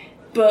busy.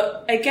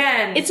 But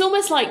again... It's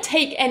almost like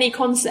take any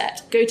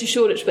concept, go to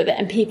Shoreditch with it,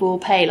 and people will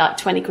pay like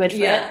 20 quid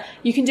for it.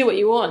 You can do what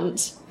you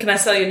want. Can I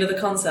sell you another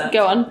concept?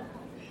 Go on.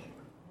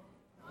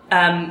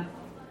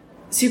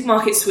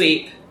 Supermarket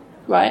Sweep.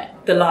 Right.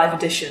 The live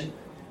edition.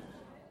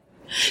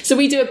 So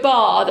we do a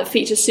bar that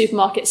features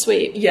Supermarket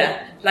Sweep.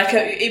 Yeah. Like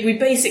we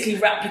basically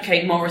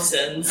replicate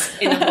Morrison's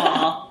in a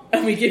bar,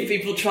 and we give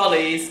people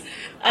trolleys.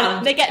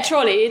 And they get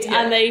trolleyed,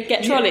 and they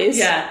get trolleys.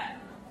 Yeah.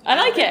 I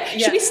like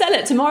it. Should we sell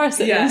it to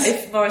Morrison's? Yeah,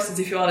 if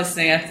you are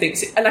listening, I think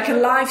so. Like a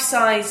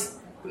life-size,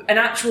 an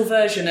actual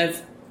version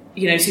of,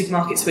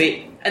 Supermarket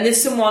Sweep. And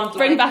there's someone...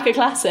 Bring back a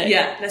classic.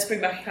 Yeah, let's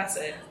bring back a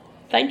classic.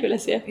 Thank you,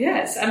 Alicia.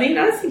 Yes, I mean,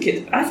 I think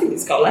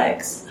it's got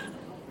legs.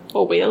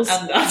 Or wheels.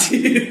 And that.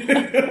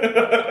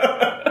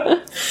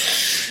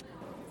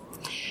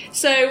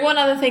 So one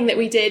other thing that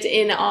we did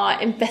in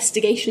our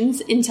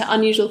investigations into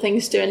unusual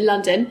things to do in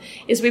London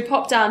is we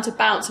popped down to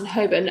Bounce in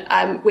Holborn,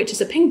 which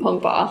is a ping pong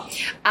bar,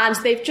 and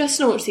they've just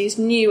launched these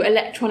new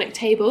electronic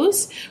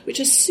tables, which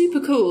are super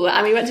cool,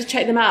 and we went to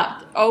check them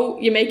out. Oh,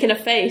 you're making a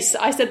face.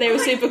 I said they were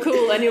super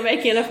cool and you're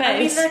making a face. I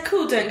mean, they're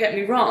cool, don't get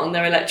me wrong.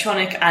 They're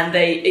electronic and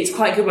it's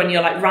quite good when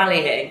you're like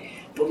rallying.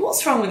 But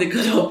what's wrong with a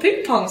good old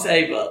ping pong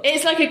table?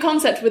 It's like a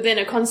concept within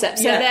a concept.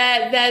 So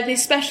they're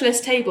these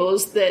specialist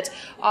tables that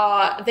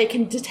they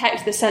can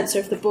detect the sensor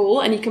of the ball,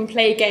 and you can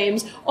play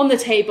games on the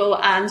table,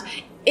 and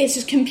it's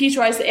just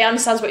computerized. It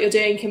understands what you're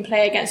doing, can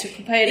play against your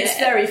opponent. It's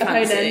very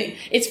fancy.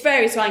 It's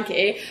very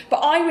swanky. But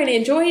I really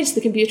enjoyed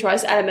the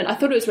computerized element. I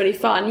thought it was really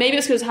fun. Maybe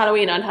it's because it was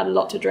Halloween and I'd had a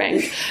lot to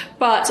drink,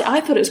 but I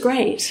thought it was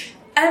great.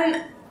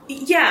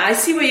 Yeah, I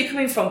see where you're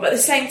coming from, but at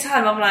the same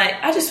time, I'm like,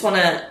 I just want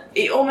to...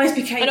 It almost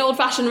became... An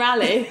old-fashioned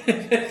rally.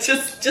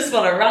 just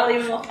want to rally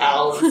with my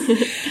pals.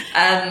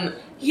 I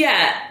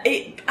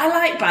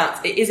like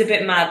Bounce. It is a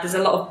bit mad. There's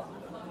a lot of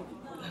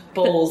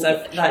balls.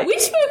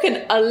 We've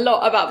spoken a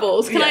lot about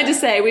balls. Can I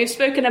just say, we've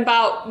spoken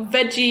about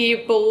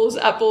veggie balls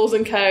at Balls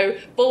 & Co,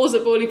 balls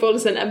at Bally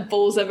Ballerson, and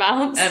balls at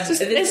Bounce.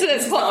 This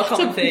is not a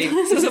common theme.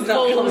 This is a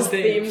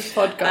balls-themed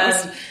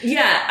podcast.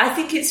 I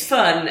think it's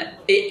fun.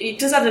 It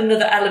does add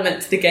another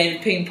element to the game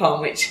of ping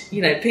pong, which,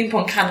 ping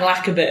pong can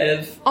lack a bit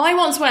of... I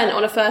once went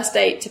on a first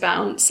date to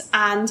Bounce,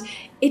 and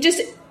it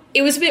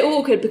was a bit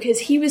awkward because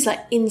he was like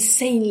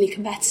insanely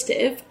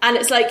competitive, and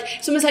it's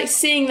almost like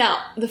seeing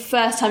that the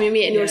first time you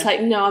meet and you're just like,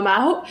 no, I'm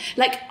out,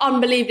 like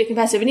unbelievably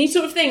competitive. And you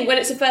sort of think when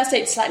it's a first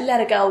date, it's like, let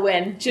a girl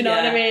win. Do you know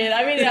what I mean?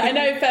 I mean, I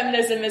know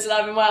feminism is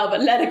alive and well, but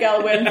let a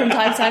girl win from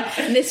time to time.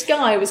 And this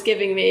guy was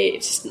giving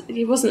me,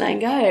 he wasn't letting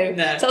go.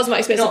 No. So that was my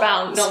experience of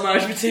Bounce. Not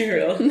marriage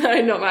material.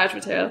 No, not marriage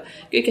material.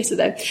 Good kisser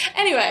though.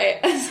 Anyway.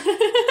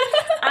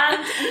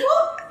 And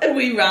what are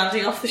we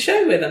rounding off the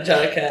show with,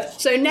 Angelica?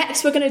 So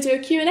next we're going to do a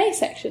Q&A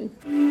section.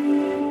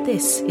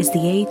 This is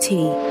the AT,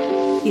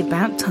 the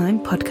About Time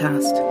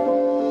podcast.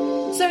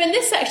 So in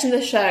this section of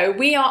the show,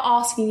 we are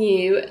asking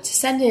you to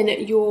send in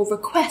your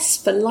requests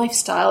for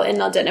lifestyle in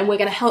London, and we're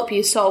going to help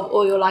you solve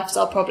all your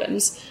lifestyle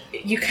problems.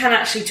 You can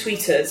actually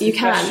tweet us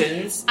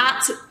questions.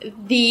 At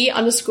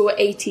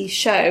 _AT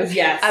show.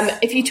 Yes.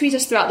 If you tweet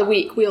us throughout the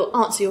week, we'll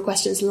answer your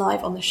questions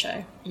live on the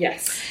show.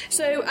 Yes.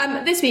 So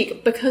this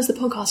week, because the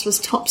podcast was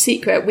top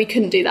secret, we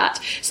couldn't do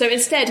that. So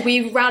instead,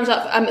 we rounded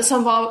up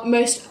some of our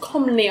most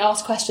commonly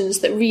asked questions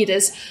that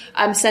readers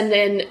send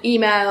in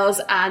emails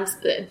and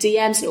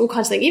DMs and all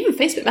kinds of things, even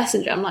Facebook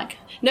Messenger. I'm like,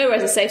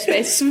 nowhere's a safe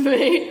space for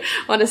me,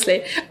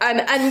 honestly.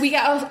 And we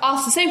get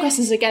asked the same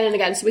questions again and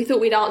again, so we thought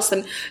we'd answer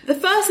them. The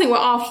first thing we're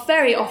asked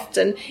very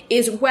often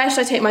is, where should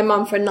I take my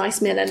mum for a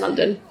nice meal in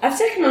London? I've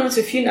taken mum to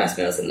a few nice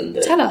meals in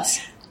London. Tell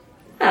us.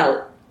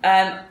 Well,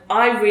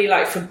 I really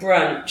like for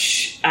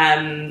brunch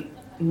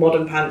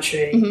Modern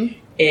Pantry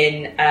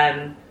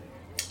in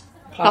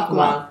Park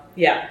Mall.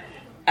 Yeah.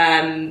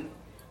 Anna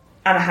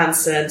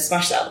Hansen,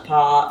 smashed it out of the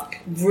park.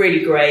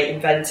 Really great,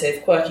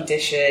 inventive, quirky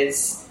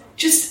dishes.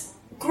 Just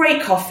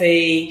great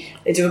coffee.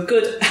 They do a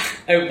good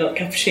oat milk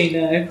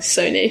cappuccino.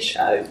 So niche.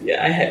 Oh,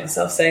 yeah, I hate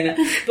myself saying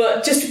that.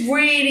 But just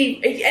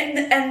really,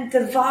 and the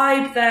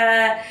vibe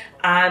there,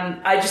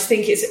 I just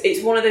think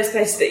it's one of those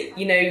places that,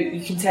 you know,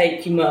 you can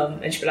take your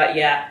mum and she'll be like,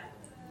 yeah.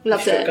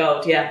 Loved it.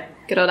 Gold, yeah.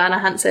 Good old Anna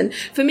Hansen.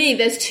 For me,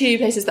 there's two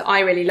places that I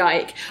really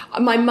like.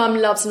 My mum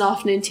loves an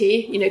afternoon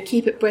tea. You know,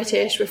 keep it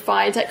British,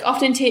 refined. Like,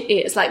 afternoon tea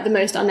is like the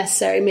most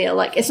unnecessary meal.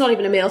 Like, it's not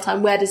even a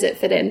mealtime. Where does it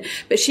fit in?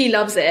 But she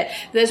loves it.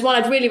 There's one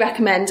I'd really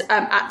recommend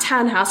at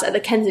Town House at the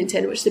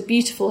Kensington, which is a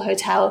beautiful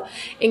hotel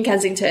in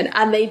Kensington.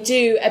 And they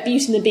do a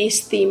Beauty and the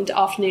Beast themed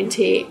afternoon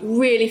tea.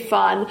 Really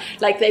fun.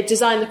 Like, they've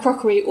designed the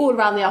crockery all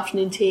around the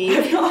afternoon tea.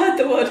 I've not heard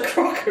the word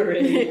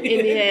crockery.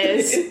 In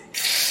years.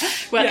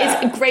 Well,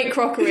 yeah. It's great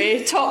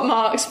crockery, top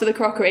marks for the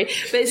crockery,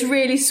 but it's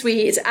really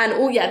sweet, and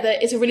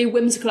it's a really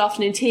whimsical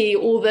afternoon tea.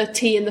 All the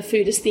tea and the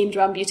food is themed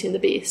around Beauty and the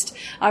Beast.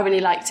 I really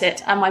liked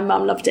it, and my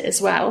mum loved it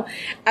as well.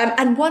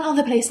 And one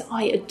other place that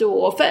I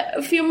adore,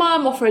 for your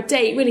mum or for a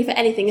date, really for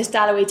anything, is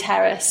Dalloway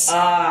Terrace.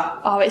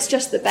 Oh, it's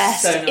just the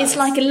best. So nice. It's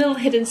like a little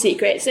hidden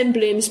secret. It's in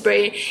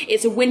Bloomsbury.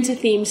 It's a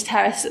winter-themed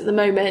terrace at the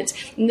moment,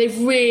 and they've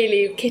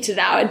really kitted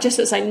out. It just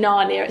looks like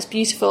Narnia. It's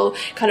beautiful,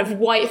 kind of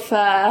white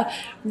fur,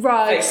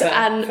 rugs,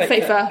 and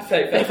fake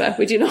fur.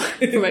 We do not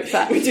promote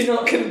fur. We do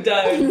not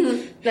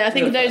condone. No, I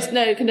think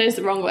condone is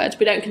the wrong word.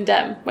 We don't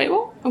condemn. Wait,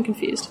 what? I'm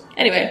confused.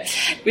 Anyway.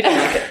 We don't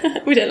like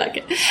it. We don't like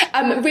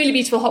it. Really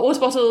beautiful hot water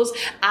bottles,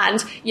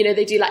 and, you know,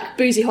 they do like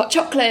boozy hot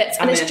chocolates,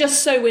 and it's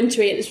just so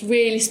wintry, and it's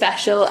really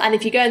special. And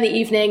if you go in the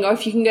evening, or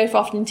if you can go for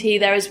afternoon tea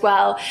there as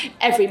well,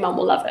 every mum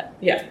will love it.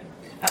 Yeah,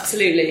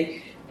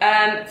 absolutely.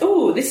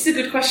 This is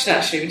a good question,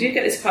 actually. We do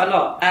get this quite a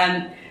lot.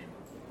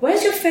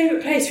 Where's your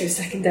favourite place for a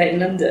second date in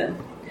London?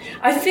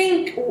 I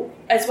think,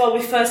 as well,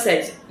 we first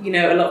said, you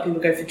know, a lot of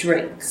people go for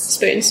drinks.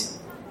 Spoons.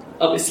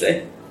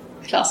 Obviously.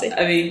 Classy.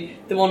 I mean,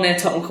 the one near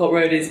Tottenham Court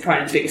Road is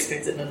apparently the biggest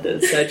spoons in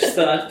London, so just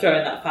thought I'd throw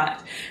in that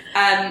fact.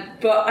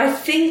 But I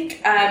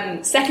think...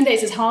 second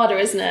dates is harder,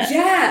 isn't it?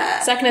 Yeah.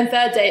 Second and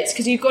third dates,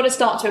 because you've got to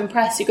start to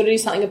impress. You've got to do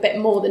something a bit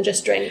more than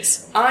just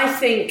drinks. I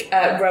think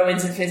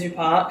Rowan's in Finsbury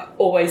Park,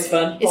 always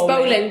fun. It's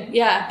bowling,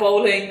 yeah.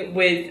 Bowling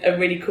with a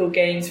really cool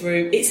games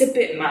room. It's a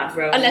bit mad,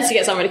 Rowan. Unless you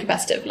get someone really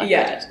competitive, like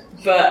I did.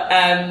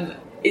 But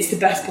it's the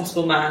best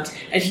possible mad,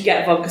 and you can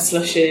get vodka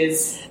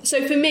slushes.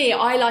 So for me,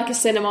 I like a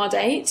cinema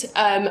date,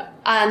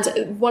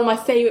 and one of my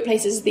favourite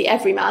places is the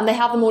Everyman. They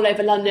have them all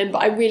over London,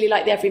 but I really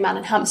like the Everyman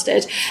in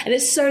Hampstead, and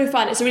it's so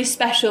fun. It's a really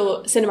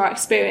special cinema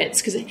experience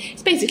because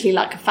it's basically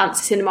like a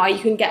fancy cinema. You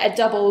can get a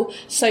double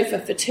sofa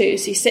for two,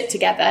 so you sit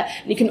together,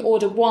 and you can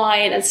order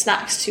wine and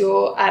snacks to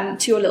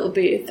your little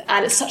booth,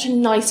 and it's such a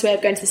nice way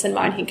of going to the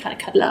cinema, and you can kind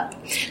of cuddle up.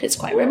 It's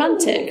quite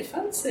romantic. Ooh,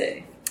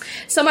 fancy.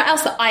 Somewhere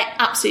else that I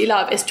absolutely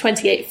love is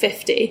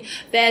 2850.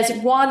 There's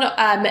one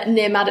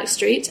near Maddox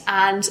Street,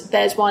 and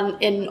there's one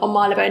on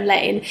Marylebone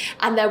Lane,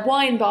 and they're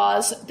wine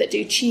bars that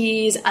do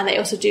cheese, and they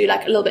also do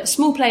like a little bit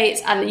small plates,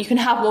 and you can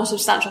have more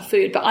substantial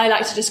food, but I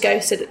like to just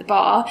go sit at the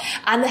bar,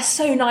 and they're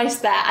so nice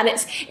there, and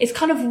it's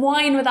kind of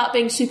wine without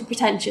being super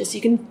pretentious. You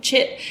can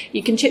chit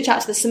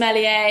chat to the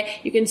sommelier,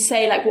 you can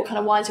say like what kind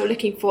of wines you're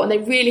looking for, and they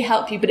really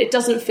help you, but it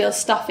doesn't feel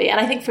stuffy, and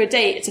I think for a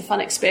date it's a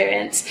fun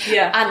experience.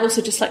 Yeah. And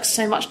also just like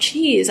so much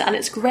cheese, and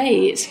it's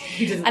great,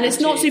 and it's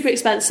not super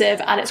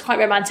expensive, and it's quite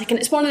romantic, and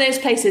it's one of those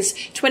places,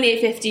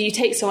 2850, you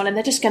take someone and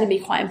they're just going to be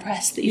quite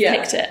impressed that you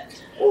picked it.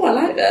 Oh, I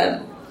like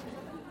that.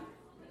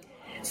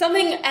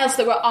 Something else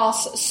that we're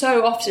asked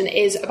so often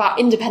is about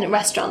independent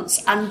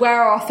restaurants, and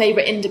where are our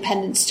favourite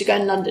independents to go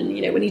in London.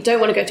 You know, when you don't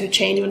want to go to a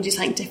chain, you want to do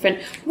something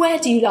different, where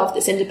do you love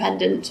this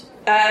independent?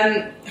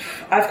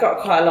 I've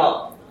got quite a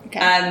lot.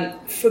 Okay.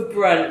 For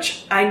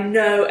brunch, I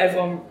know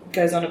everyone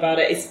goes on about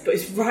it, but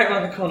it's right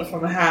around the corner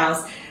from my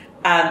house.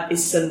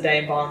 Is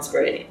Sunday in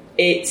Barnsbury.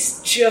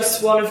 It's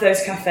just one of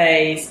those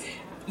cafes.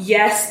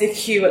 Yes, the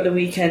queue at the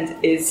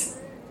weekend is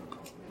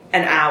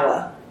an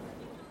hour.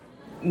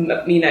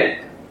 You know,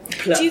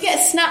 plus. Do you get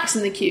snacks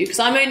in the queue? Because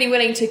I'm only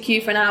willing to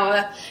queue for an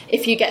hour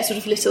if you get sort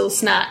of little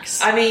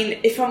snacks. I mean,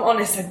 if I'm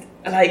honest,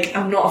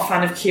 I'm not a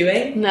fan of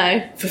queuing.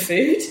 No. For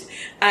food.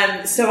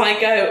 So I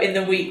go in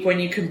the week when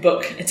you can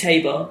book a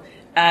table.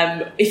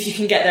 If you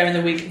can get there in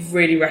the week,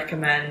 really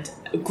recommend.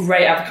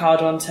 Great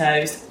avocado on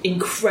toast,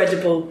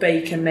 incredible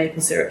bacon maple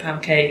syrup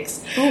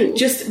pancakes,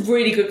 just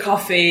really good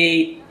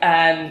coffee.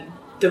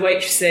 The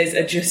waitresses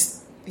are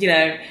just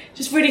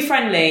really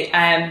friendly.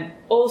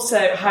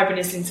 Also, Highbury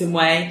Islington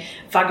Way,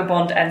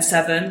 Vagabond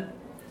N7.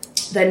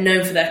 They're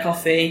known for their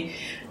coffee.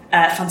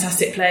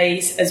 Fantastic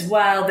place as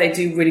well. They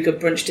do really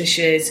good brunch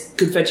dishes,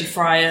 good veggie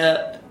fry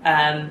up,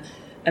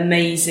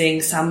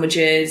 amazing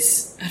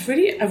sandwiches.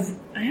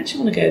 I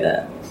actually want to go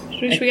there.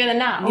 Should we go there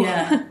now?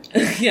 Yeah.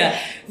 Yeah.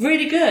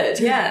 Really good.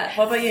 Yeah.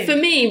 What about you? For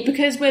me,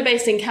 because we're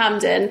based in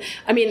Camden,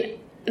 I mean,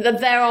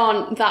 there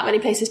aren't that many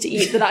places to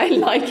eat that I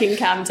like in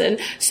Camden,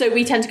 so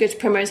we tend to go to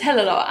Primrose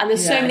Hill a lot, and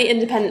there's so many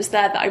independents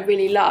there that I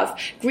really love.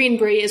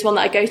 Greenbury is one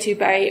that I go to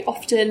very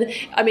often.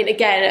 I mean,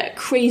 again,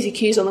 crazy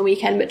queues on the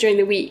weekend, but during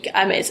the week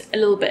it's a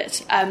little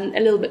bit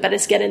better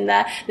to get in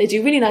there. They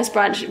do really nice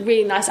brunch,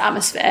 really nice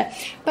atmosphere.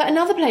 But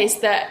another place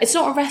that, it's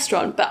not a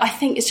restaurant, but I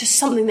think it's just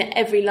something that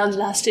every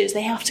Londoner has to do, is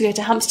they have to go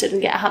to Hampstead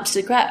and get a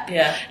Hampstead crepe.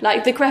 Yeah.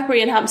 Like, the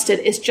creperie in Hampstead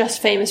is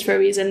just famous for a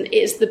reason.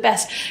 It's the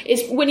best.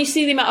 It's when you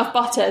see the amount of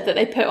butter that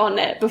they put on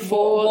it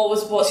before.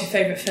 What's your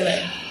favourite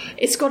filling?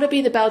 It's got to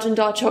be the Belgian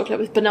dark chocolate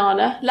with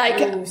banana.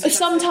 Like,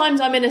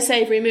 sometimes I'm in a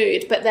savoury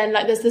mood, but then,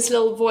 like, there's this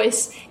little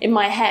voice in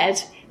my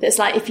head that's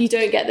like, if you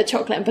don't get the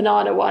chocolate and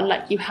banana one,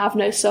 like, you have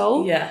no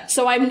soul. Yeah.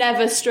 So I've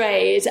never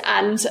strayed,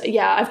 and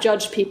I've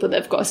judged people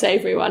that have got a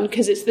savoury one,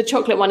 because it's the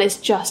chocolate one is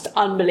just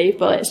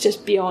unbelievable. It's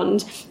just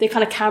beyond. They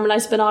kind of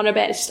caramelise banana a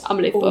bit. It's just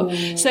unbelievable.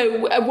 Ooh.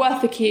 So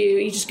worth the queue.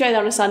 You just go there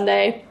on a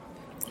Sunday.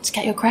 Just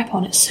get your crepe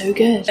on, it's so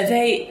good. Are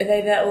they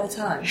there all the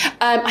time?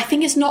 I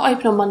think it's not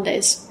open on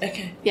Mondays.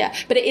 Okay. Yeah,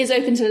 but it is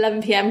open till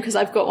 11 p.m. because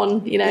I've got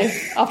one,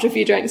 after a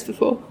few drinks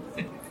before.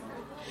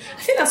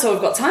 I think that's all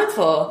we've got time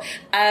for.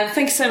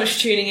 Thank you so much for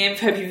tuning in.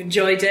 Hope you've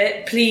enjoyed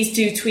it. Please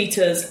do tweet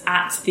us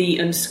at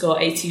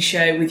 @the_AT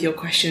show with your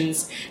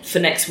questions for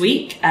next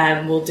week.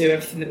 We'll do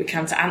everything that we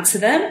can to answer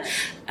them.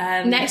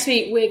 Next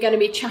week we're going to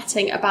be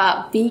chatting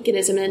about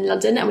veganism in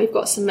London, and we've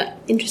got some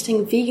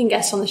interesting vegan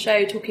guests on the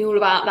show talking all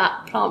about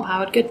that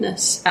plant-powered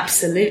goodness.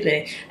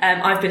 Absolutely.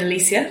 I've been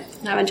Alicia.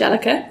 And I'm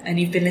Angelica. And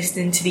you've been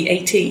listening to the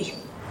AT.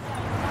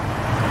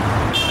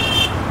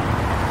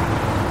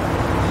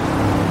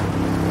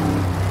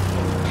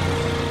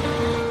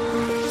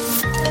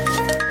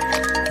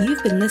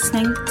 You've been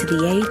listening to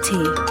The AT.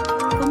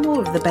 For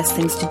more of the best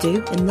things to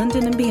do in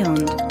London and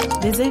beyond,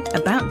 visit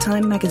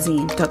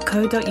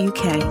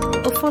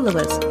abouttimemagazine.co.uk or follow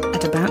us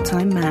at About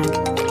Time Mag.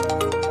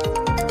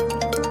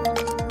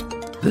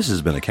 This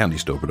has been a Candy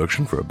Store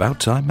production for About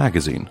Time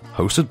Magazine,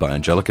 hosted by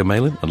Angelica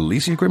Malin and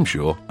Alicia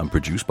Grimshaw, and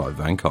produced by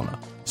Van Connor.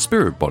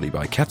 Spirit Body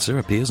by Ketzer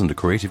appears under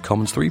Creative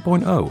Commons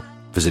 3.0.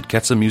 Visit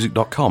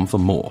ketzermusic.com for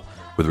more,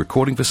 with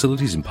recording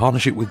facilities in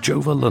partnership with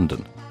Jova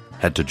London.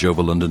 Head to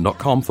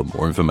jovalondon.com for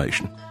more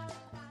information.